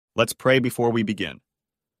Let's pray before we begin.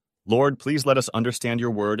 Lord, please let us understand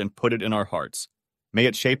your word and put it in our hearts. May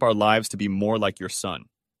it shape our lives to be more like your Son.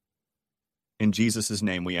 In Jesus'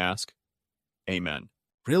 name we ask. Amen.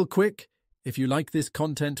 Real quick, if you like this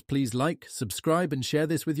content, please like, subscribe, and share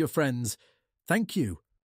this with your friends. Thank you.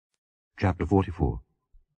 Chapter 44.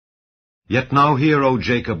 Yet now hear, O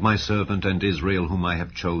Jacob my servant, and Israel whom I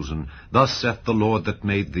have chosen. Thus saith the Lord that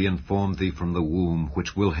made thee and formed thee from the womb,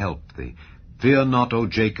 which will help thee. Fear not, O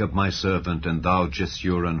Jacob my servant, and thou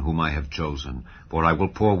Jeshurun whom I have chosen. For I will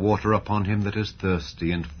pour water upon him that is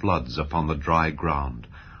thirsty, and floods upon the dry ground.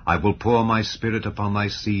 I will pour my spirit upon thy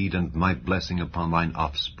seed, and my blessing upon thine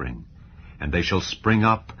offspring. And they shall spring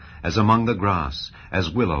up as among the grass,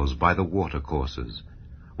 as willows by the watercourses.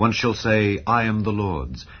 One shall say, I am the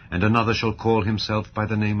Lord's, and another shall call himself by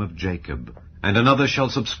the name of Jacob. And another shall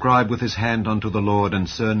subscribe with his hand unto the Lord, and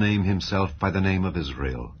surname himself by the name of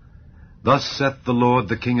Israel. Thus saith the Lord,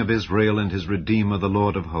 the King of Israel, and his Redeemer, the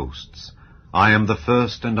Lord of hosts. I am the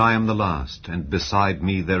first, and I am the last, and beside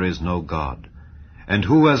me there is no God. And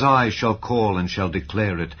who as I shall call and shall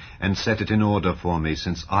declare it, and set it in order for me,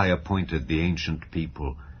 since I appointed the ancient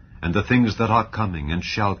people? And the things that are coming and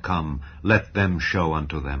shall come, let them show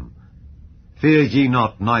unto them. Fear ye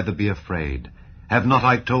not, neither be afraid. Have not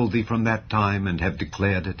I told thee from that time, and have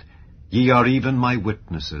declared it? Ye are even my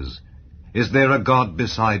witnesses. Is there a God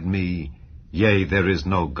beside me? Yea, there is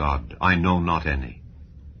no God, I know not any.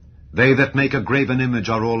 They that make a graven image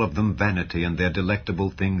are all of them vanity, and their delectable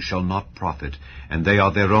things shall not profit, and they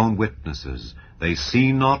are their own witnesses. They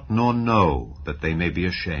see not nor know, that they may be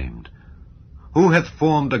ashamed. Who hath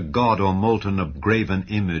formed a god or molten a graven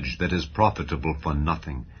image that is profitable for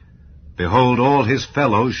nothing? Behold, all his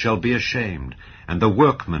fellows shall be ashamed, and the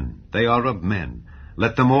workmen, they are of men.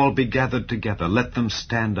 Let them all be gathered together, let them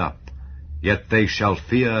stand up. Yet they shall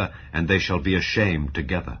fear, and they shall be ashamed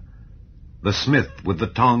together. The smith with the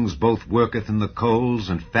tongs both worketh in the coals,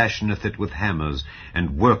 and fashioneth it with hammers,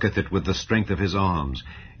 and worketh it with the strength of his arms.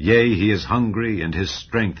 Yea, he is hungry, and his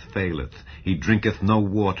strength faileth. He drinketh no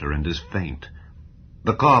water, and is faint.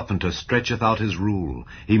 The carpenter stretcheth out his rule.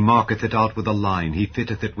 He marketh it out with a line. He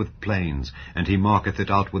fitteth it with planes, and he marketh it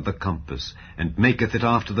out with the compass, and maketh it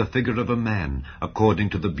after the figure of a man, according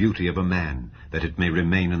to the beauty of a man, that it may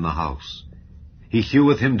remain in the house. He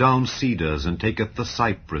heweth him down cedars, and taketh the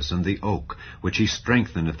cypress and the oak, which he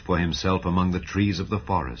strengtheneth for himself among the trees of the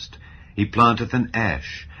forest. He planteth an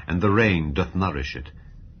ash, and the rain doth nourish it.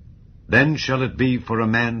 Then shall it be for a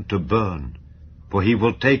man to burn, for he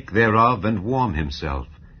will take thereof and warm himself.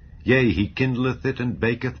 Yea, he kindleth it and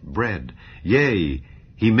baketh bread. Yea,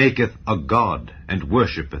 he maketh a god, and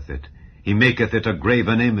worshippeth it. He maketh it a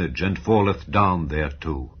graven image, and falleth down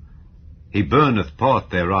thereto. He burneth part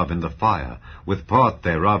thereof in the fire, with part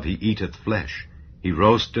thereof he eateth flesh. He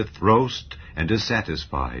roasteth roast, and is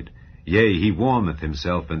satisfied. Yea, he warmeth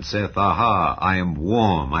himself, and saith, Aha, I am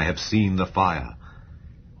warm, I have seen the fire.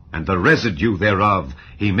 And the residue thereof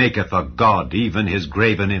he maketh a god, even his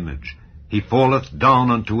graven image. He falleth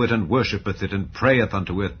down unto it, and worshippeth it, and prayeth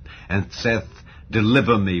unto it, and saith,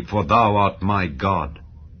 Deliver me, for thou art my God.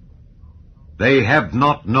 They have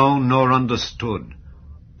not known nor understood,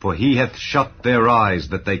 for he hath shut their eyes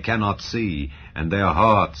that they cannot see, and their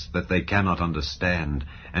hearts that they cannot understand.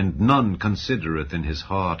 And none considereth in his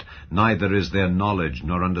heart, neither is there knowledge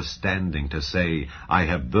nor understanding to say, I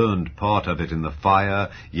have burned part of it in the fire,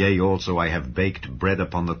 yea, also I have baked bread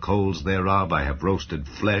upon the coals thereof, I have roasted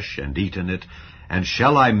flesh and eaten it. And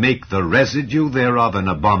shall I make the residue thereof an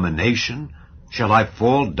abomination? Shall I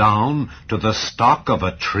fall down to the stock of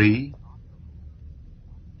a tree?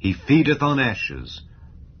 He feedeth on ashes.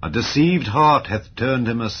 A deceived heart hath turned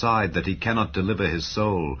him aside, that he cannot deliver his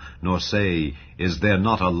soul, nor say, Is there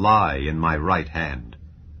not a lie in my right hand?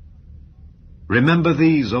 Remember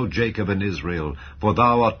these, O Jacob and Israel, for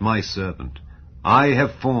thou art my servant. I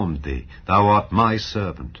have formed thee, thou art my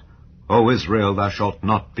servant. O Israel, thou shalt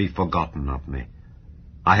not be forgotten of me.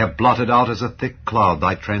 I have blotted out as a thick cloud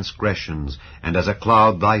thy transgressions, and as a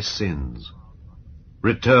cloud thy sins.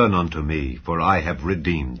 Return unto me, for I have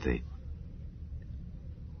redeemed thee.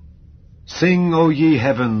 Sing, O ye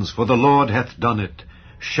heavens, for the Lord hath done it.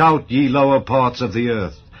 Shout, ye lower parts of the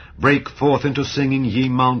earth. Break forth into singing, ye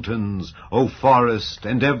mountains, O forest,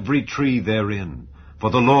 and every tree therein.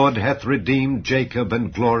 For the Lord hath redeemed Jacob,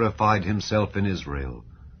 and glorified himself in Israel.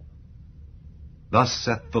 Thus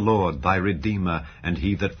saith the Lord thy Redeemer, and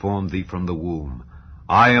he that formed thee from the womb.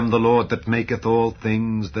 I am the Lord that maketh all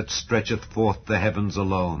things, that stretcheth forth the heavens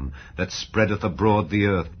alone, that spreadeth abroad the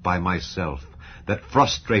earth by myself, that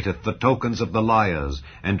frustrateth the tokens of the liars,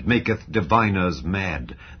 and maketh diviners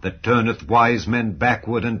mad, that turneth wise men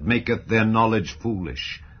backward, and maketh their knowledge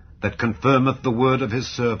foolish, that confirmeth the word of his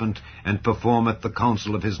servant, and performeth the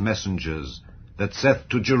counsel of his messengers, that saith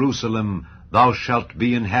to Jerusalem, Thou shalt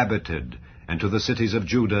be inhabited, and to the cities of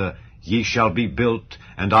Judah, Ye shall be built,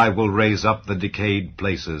 and I will raise up the decayed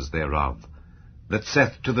places thereof, that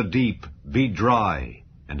saith to the deep, Be dry,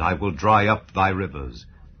 and I will dry up thy rivers,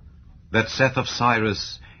 that saith of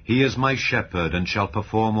Cyrus, He is my shepherd, and shall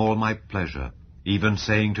perform all my pleasure, even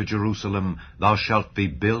saying to Jerusalem, Thou shalt be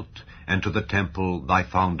built, and to the temple thy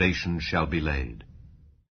foundation shall be laid.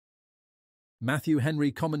 Matthew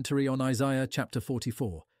Henry Commentary on Isaiah chapter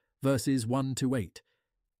 44, verses 1-8.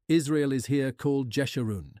 Israel is here called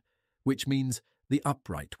Jeshurun, which means the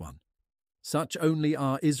upright one. Such only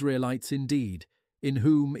are Israelites indeed, in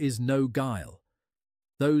whom is no guile.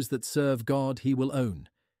 Those that serve God he will own.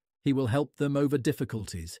 He will help them over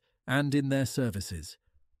difficulties and in their services.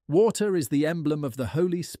 Water is the emblem of the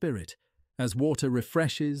Holy Spirit. As water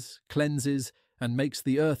refreshes, cleanses, and makes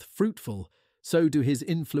the earth fruitful, so do his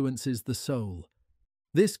influences the soul.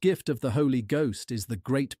 This gift of the Holy Ghost is the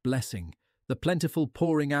great blessing, the plentiful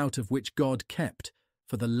pouring out of which God kept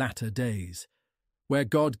for the latter days. Where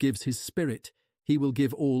God gives his Spirit, he will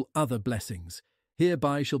give all other blessings.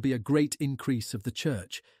 Hereby shall be a great increase of the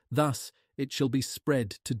church. Thus it shall be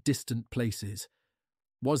spread to distant places.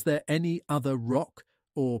 Was there any other rock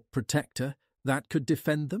or protector that could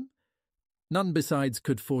defend them? None besides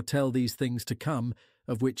could foretell these things to come,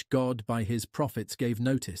 of which God by his prophets gave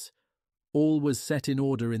notice. All was set in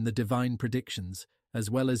order in the divine predictions, as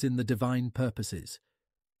well as in the divine purposes.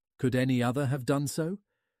 Could any other have done so?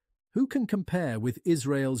 Who can compare with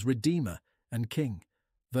Israel's Redeemer and King?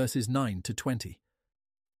 Verses 9-20.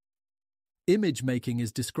 Image-making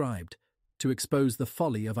is described, to expose the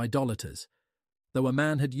folly of idolaters. Though a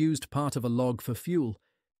man had used part of a log for fuel,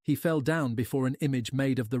 he fell down before an image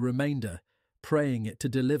made of the remainder, praying it to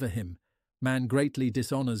deliver him. Man greatly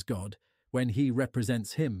dishonours God when he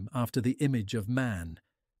represents him after the image of man.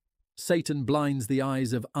 Satan blinds the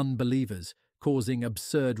eyes of unbelievers, causing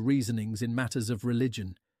absurd reasonings in matters of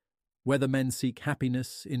religion. Whether men seek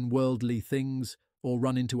happiness in worldly things or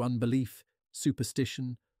run into unbelief,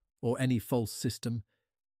 superstition, or any false system,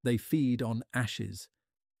 they feed on ashes.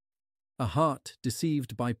 A heart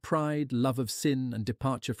deceived by pride, love of sin, and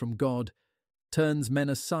departure from God turns men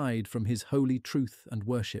aside from his holy truth and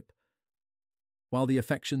worship. While the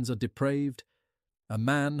affections are depraved, a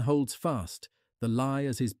man holds fast the lie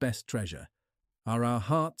as his best treasure. Are our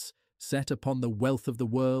hearts set upon the wealth of the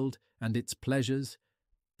world and its pleasures?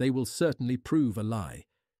 They will certainly prove a lie.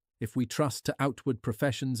 If we trust to outward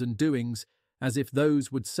professions and doings, as if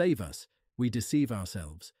those would save us, we deceive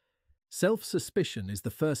ourselves. Self-suspicion is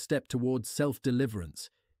the first step towards self-deliverance.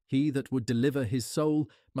 He that would deliver his soul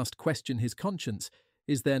must question his conscience.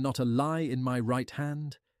 Is there not a lie in my right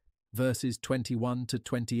hand? Verses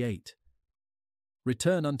 21-28.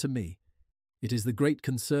 Return unto me. It is the great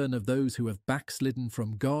concern of those who have backslidden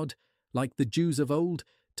from God, like the Jews of old,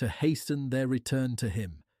 to hasten their return to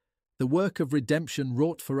him. The work of redemption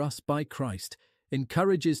wrought for us by Christ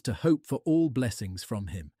encourages to hope for all blessings from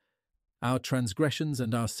him. Our transgressions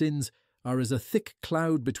and our sins are as a thick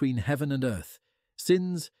cloud between heaven and earth.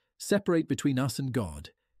 Sins separate between us and God.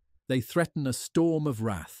 They threaten a storm of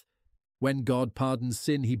wrath. When God pardons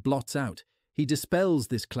sin, he blots out. He dispels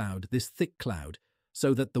this cloud, this thick cloud,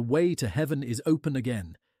 so that the way to heaven is open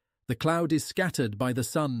again. The cloud is scattered by the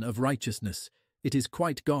sun of righteousness. It is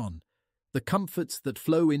quite gone. The comforts that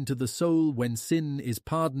flow into the soul when sin is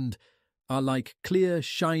pardoned are like clear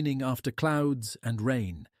shining after clouds and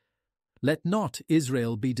rain. Let not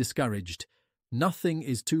Israel be discouraged. Nothing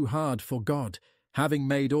is too hard for God. Having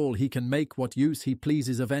made all, he can make what use he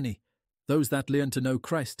pleases of any. Those that learn to know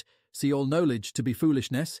Christ see all knowledge to be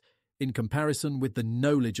foolishness in comparison with the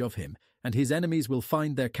knowledge of him, and his enemies will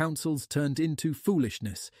find their counsels turned into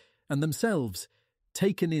foolishness, and themselves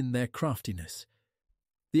taken in their craftiness.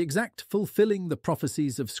 The exact fulfilling the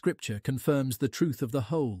prophecies of Scripture confirms the truth of the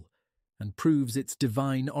whole, and proves its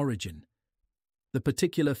divine origin. The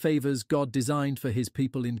particular favours God designed for his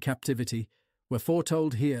people in captivity were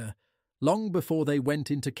foretold here, long before they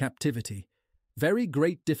went into captivity. Very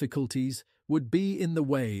great difficulties would be in the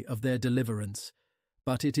way of their deliverance,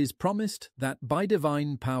 but it is promised that by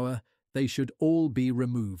divine power they should all be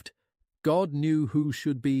removed. God knew who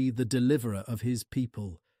should be the deliverer of his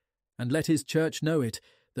people, and let his church know it,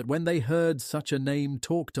 that when they heard such a name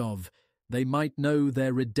talked of, they might know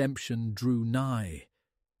their redemption drew nigh.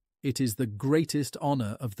 It is the greatest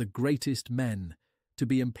honour of the greatest men to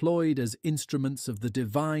be employed as instruments of the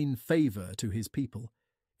divine favour to his people.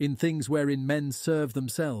 In things wherein men serve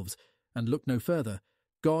themselves, and look no further,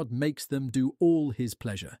 God makes them do all his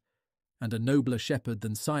pleasure, and a nobler shepherd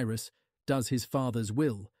than Cyrus does his Father's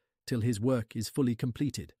will, till his work is fully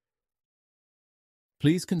completed.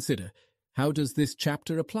 Please consider, how does this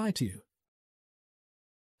chapter apply to you?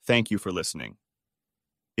 Thank you for listening.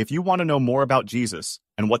 If you want to know more about Jesus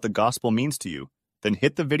and what the gospel means to you, then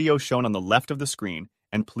hit the video shown on the left of the screen,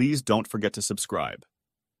 and please don't forget to subscribe.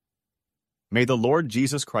 May the Lord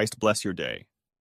Jesus Christ bless your day.